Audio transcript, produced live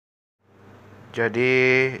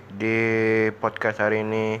Jadi di podcast hari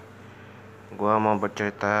ini gua mau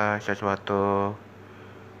bercerita sesuatu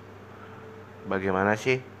bagaimana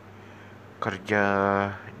sih kerja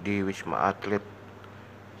di wisma atlet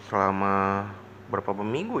selama berapa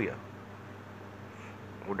minggu ya?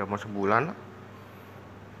 Udah mau sebulan.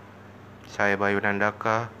 Saya Bayu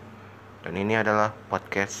Nandaka dan ini adalah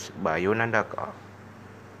podcast Bayu Nandaka.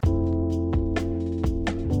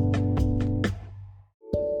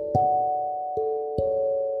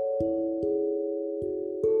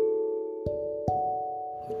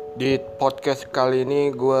 Di podcast kali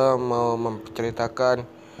ini gue mau menceritakan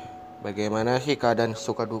bagaimana sih keadaan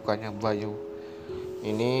suka dukanya Bayu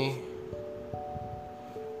ini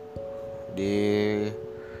di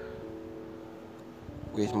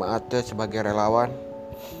wisma atlet sebagai relawan.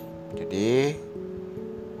 Jadi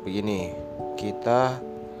begini, kita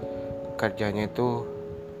kerjanya itu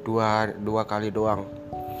dua kali doang.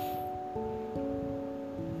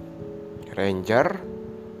 Ranger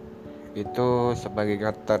itu sebagai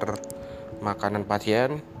nganter makanan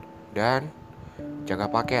pasien dan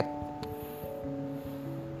jaga paket.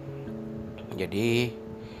 Jadi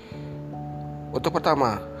untuk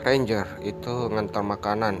pertama, Ranger itu ngantar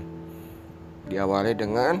makanan. Diawali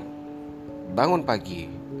dengan bangun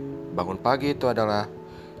pagi. Bangun pagi itu adalah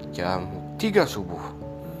jam 3 subuh.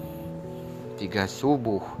 3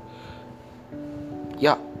 subuh.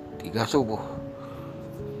 Ya, 3 subuh.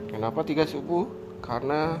 Kenapa 3 subuh?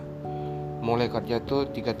 Karena mulai kerja tuh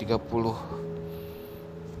 3.30.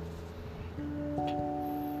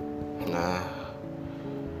 Nah,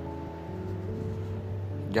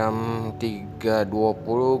 jam 3.20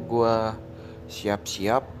 gua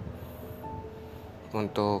siap-siap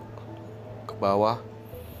untuk ke bawah.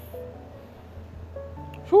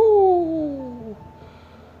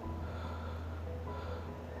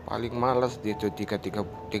 Paling males di itu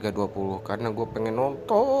 3.20 karena gue pengen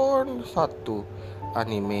nonton satu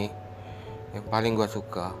anime yang paling gue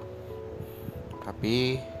suka.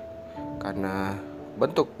 Tapi karena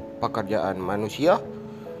bentuk pekerjaan manusia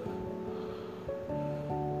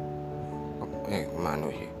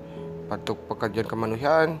bentuk pekerjaan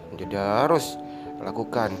kemanusiaan, jadi harus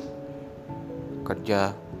lakukan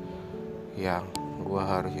kerja yang gue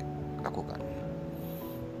harus lakukan.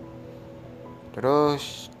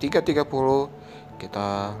 Terus 3.30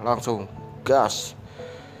 kita langsung gas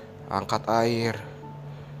angkat air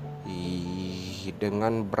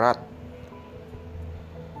dengan berat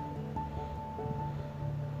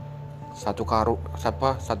satu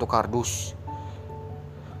kardus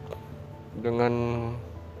dengan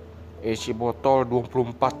isi botol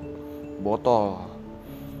 24 botol.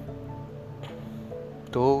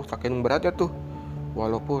 Tuh saking beratnya tuh,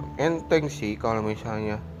 walaupun enteng sih kalau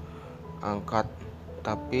misalnya angkat,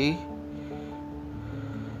 tapi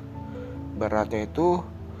beratnya itu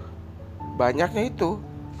banyaknya itu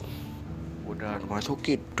udah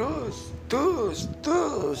masukin terus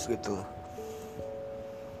gitu.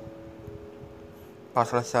 Pas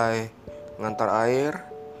selesai ngantar air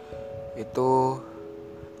itu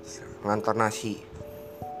ngantar nasi.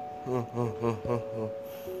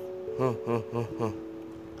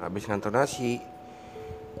 Habis ngantar nasi,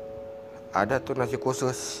 ada tuh nasi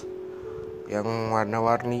khusus yang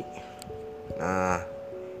warna-warni. Nah,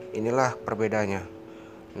 inilah perbedaannya.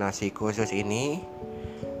 Nasi khusus ini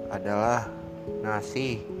adalah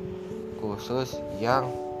nasi khusus yang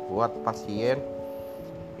buat pasien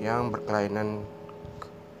yang berkelainan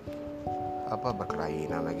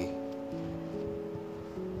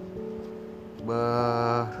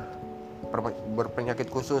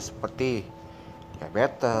berpenyakit khusus seperti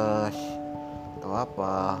diabetes atau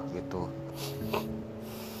apa gitu.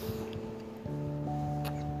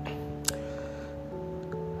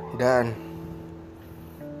 Dan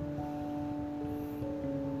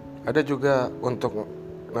ada juga untuk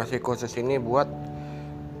nasi khusus ini buat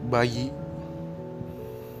bayi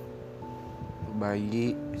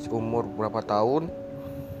umur berapa tahun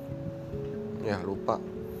ya lupa.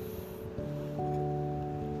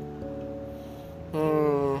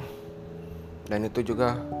 Dan itu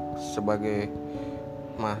juga sebagai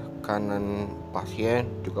makanan pasien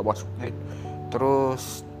juga masukin.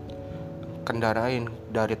 Terus kendarain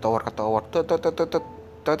dari tower ke tower,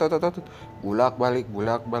 bulak balik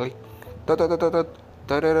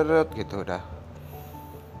gitu dah.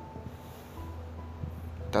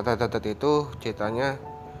 Itu ceritanya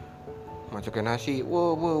masukin nasi,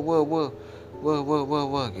 wah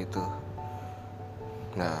gitu.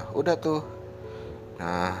 Nah udah tuh.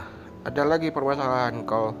 Nah ada lagi permasalahan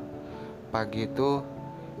kalau pagi itu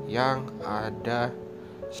yang ada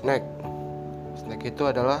snack. Snack itu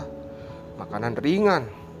adalah makanan ringan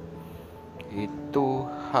itu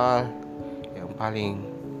hal yang paling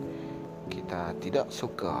kita tidak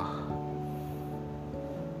suka.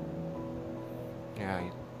 Ya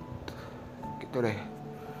gitu deh.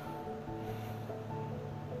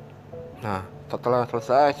 Nah, setelah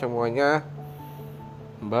selesai semuanya,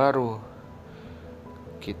 baru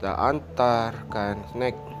kita antarkan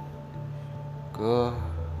snack ke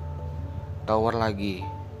tower lagi.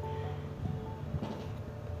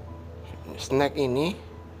 Snack ini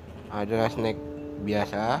ada snack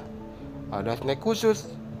biasa, ada snack khusus.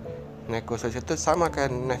 Snack khusus itu sama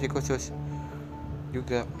kan nasi khusus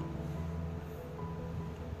juga.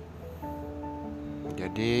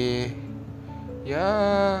 Jadi ya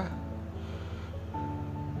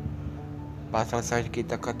pas selesai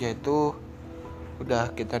kita kerja itu udah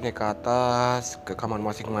kita naik ke atas ke kamar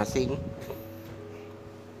masing-masing.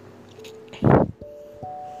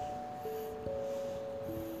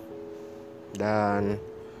 Dan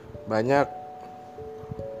banyak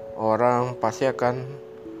orang pasti akan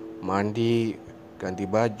mandi, ganti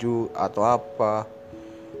baju atau apa.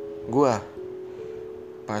 Gua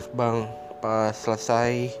pas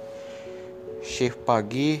selesai shift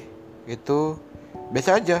pagi itu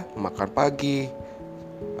biasa aja makan pagi,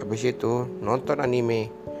 habis itu nonton anime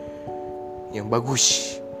yang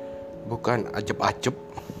bagus, bukan ajeb-ajeb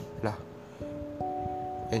lah,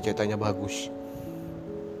 yang ceritanya bagus,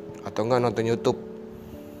 atau enggak nonton YouTube.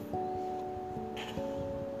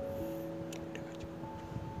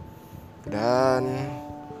 Dan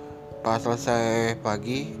pas selesai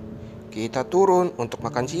pagi kita turun untuk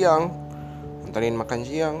makan siang, anterin makan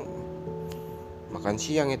siang. Makan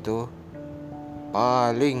siang itu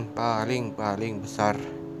paling besar,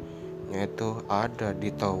 yaitu ada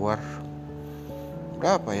di tower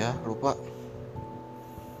berapa ya, lupa.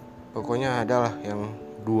 Pokoknya adalah yang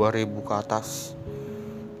 2000 ke atas.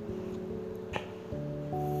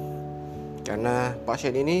 Karena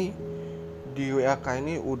pasien ini di WAK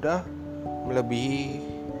ini udah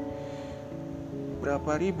melebihi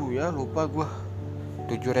berapa ribu ya, lupa gua.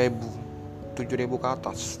 7.000 ke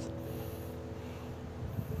atas.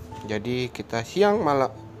 Jadi kita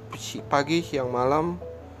pagi siang malam,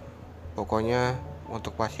 pokoknya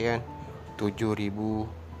untuk pasien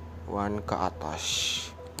 7.000-an ke atas.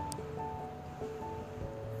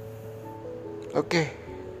 Oke.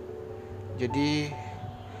 Jadi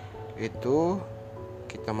itu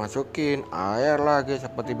kita masukin air lagi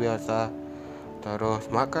seperti biasa. Terus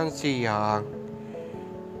makan siang,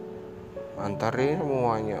 antarin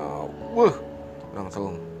semuanya.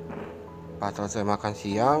 Langsung pas selesai makan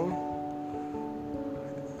siang,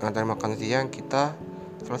 antar makan siang, kita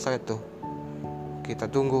selesai tuh. Kita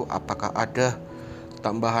tunggu apakah ada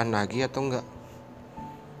tambahan lagi atau enggak.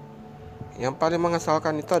 Yang paling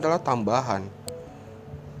mengesalkan itu adalah tambahan.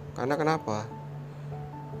 Karena kenapa?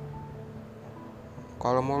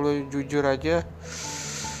 Kalau mau lu jujur aja,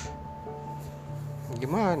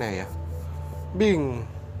 gimana ya? Bing.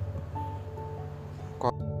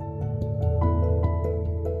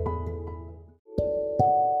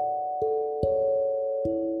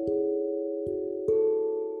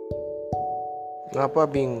 Ngapa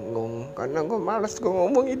bingung? Karena gue males gue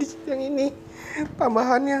ngomong yang ini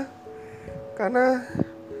tambahannya. Karena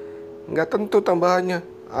nggak tentu tambahannya.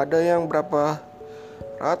 Ada yang berapa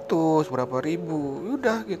ratus, berapa ribu.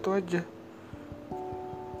 Udah gitu aja.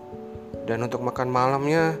 Dan untuk makan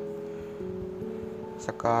malamnya,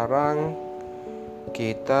 sekarang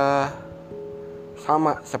kita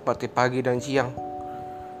sama seperti pagi dan siang.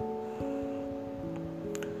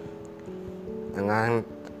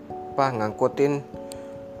 Dengan ngangkutin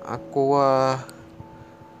aqua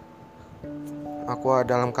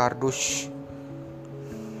dalam kardus.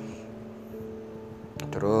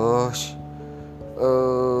 Terus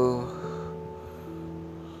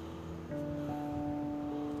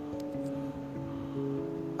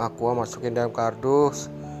aqua masukin dalam kardus.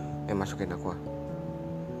 Masukin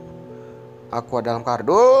aqua dalam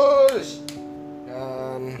kardus.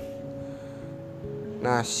 Dan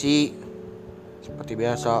nasi seperti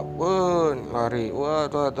biasa, lari,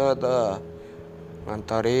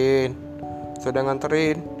 nganterin. Sudah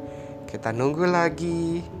nganterin, kita nunggu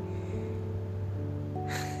lagi.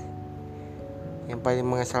 Yang paling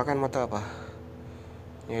mengesalkan mata apa?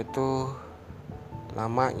 Yaitu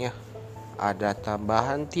lamanya. Ada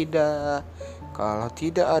tambahan tidak? Kalau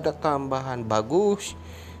tidak ada tambahan bagus.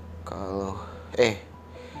 Kalau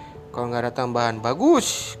nggak ada tambahan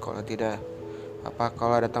bagus. Kalau tidak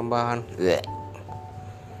kalau ada tambahan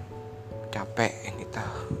capek kita.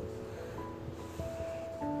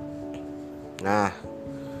 Nah,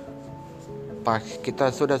 pas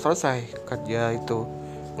kita sudah selesai kerja itu,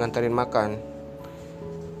 nganterin makan,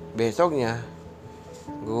 Besoknya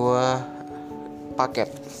gua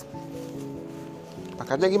paket.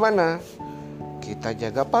 Paketnya gimana? Kita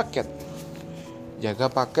jaga paket.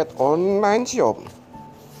 Jaga paket online shop.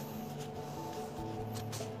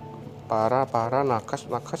 Para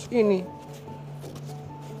nakas ini.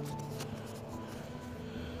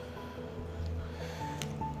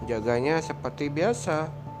 Jaganya seperti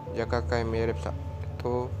biasa. Jaga kayak mirip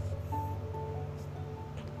itu.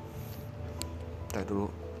 Kita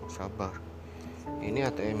dulu sabar.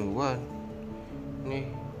 Ini ATM gua.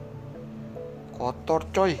 Nih. Kotor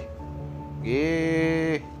coy.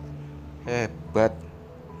 Hebat.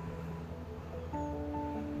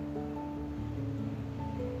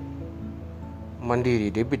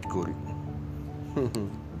 Mandiri debit guri.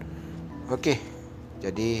 Oke.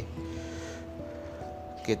 Jadi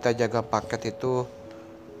kita jaga paket itu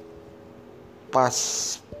pas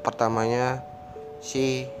pertamanya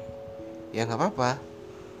sih ya nggak apa-apa.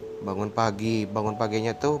 Bangun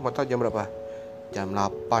paginya tuh mau tahu jam berapa? Jam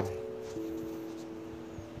 8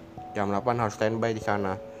 harus standby di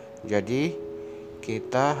sana. Jadi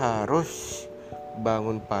kita harus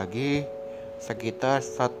bangun pagi sekitar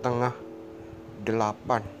setengah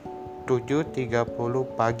 8, 7.30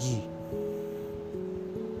 pagi.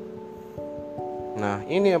 Nah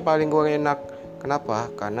ini yang paling gue enak.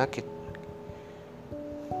 Kenapa? Karena kita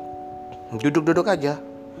duduk aja.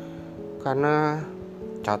 Karena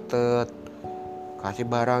catet, kasih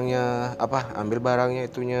barangnya, ambil barangnya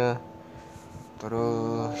itunya.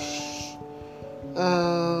 Terus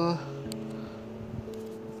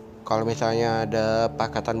kalau misalnya ada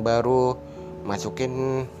paketan baru,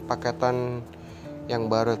 masukin paketan yang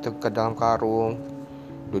baru itu ke dalam karung,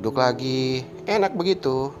 duduk lagi, enak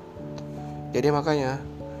begitu. Jadi makanya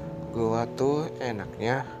gua tuh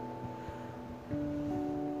enaknya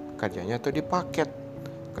kerjanya tuh di paket.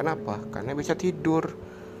 Kenapa? Karena bisa tidur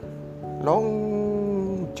long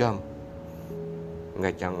jam.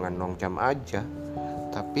 Jangan long jam aja,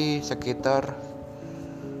 tapi sekitar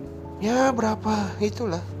ya berapa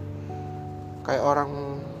itulah, kayak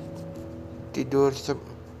orang tidur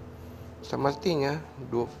semestinya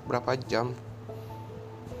berapa jam.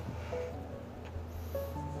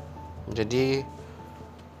 Jadi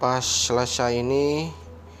pas selesai ini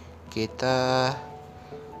kita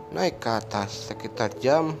naik ke atas sekitar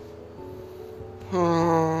jam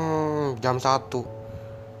 1.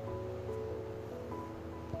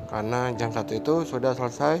 Karena jam 1 itu sudah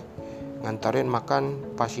selesai nganterin makan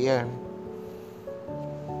pasien.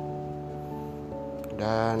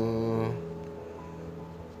 Dan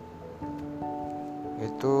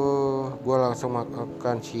itu gue langsung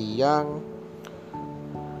makan siang.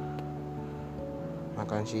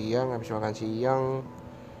 Habis makan siang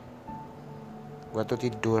gue tuh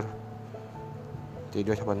tidur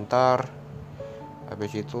sebentar.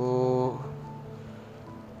 Habis itu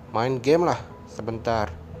main game lah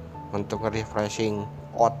sebentar untuk refreshing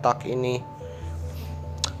otak ini.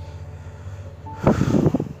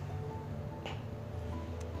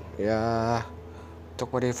 Ya,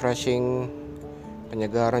 untuk refreshing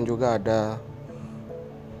penyegaran juga ada,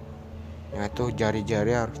 yaitu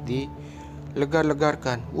jari-jari harus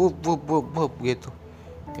dilegar-legarkan, wup gitu,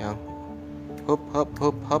 yang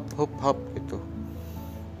hop gitu.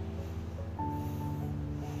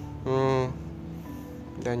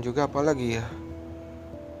 Dan juga apalagi ya,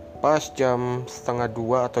 pas jam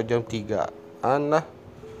 1:30 atau jam 3-an lah,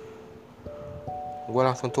 gue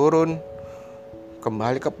langsung turun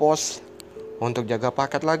kembali ke pos untuk jaga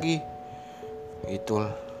paket lagi. Itu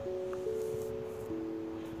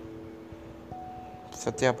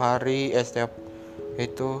setiap hari, setiap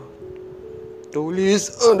itu tulis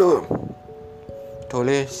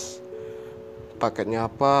paketnya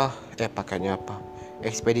apa,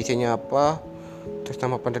 ekspedisinya apa, terus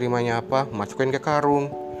nama penerimanya apa, masukin ke karung,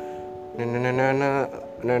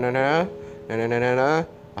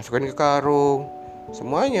 masukin ke karung,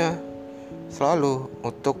 semuanya selalu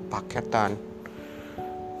untuk paketan.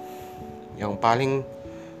 Yang paling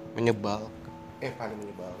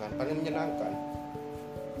paling menyenangkan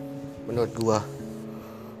menurut gua.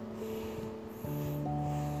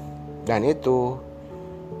 Dan itu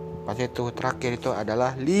pas itu terakhir itu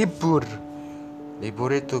adalah libur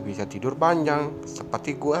itu bisa tidur panjang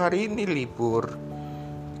seperti gua hari ini libur,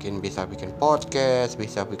 bisa bikin podcast,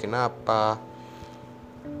 bisa bikin apa.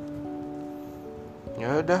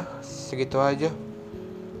 Ya udah segitu aja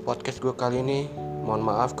podcast gua kali ini.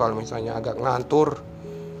 Mohon maaf kalau misalnya agak ngantur,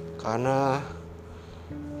 karena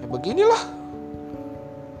ya beginilah.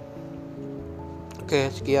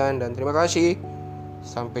 Oke, sekian dan terima kasih.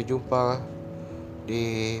 Sampai jumpa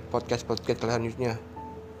di podcast selanjutnya.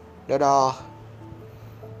 Dadah.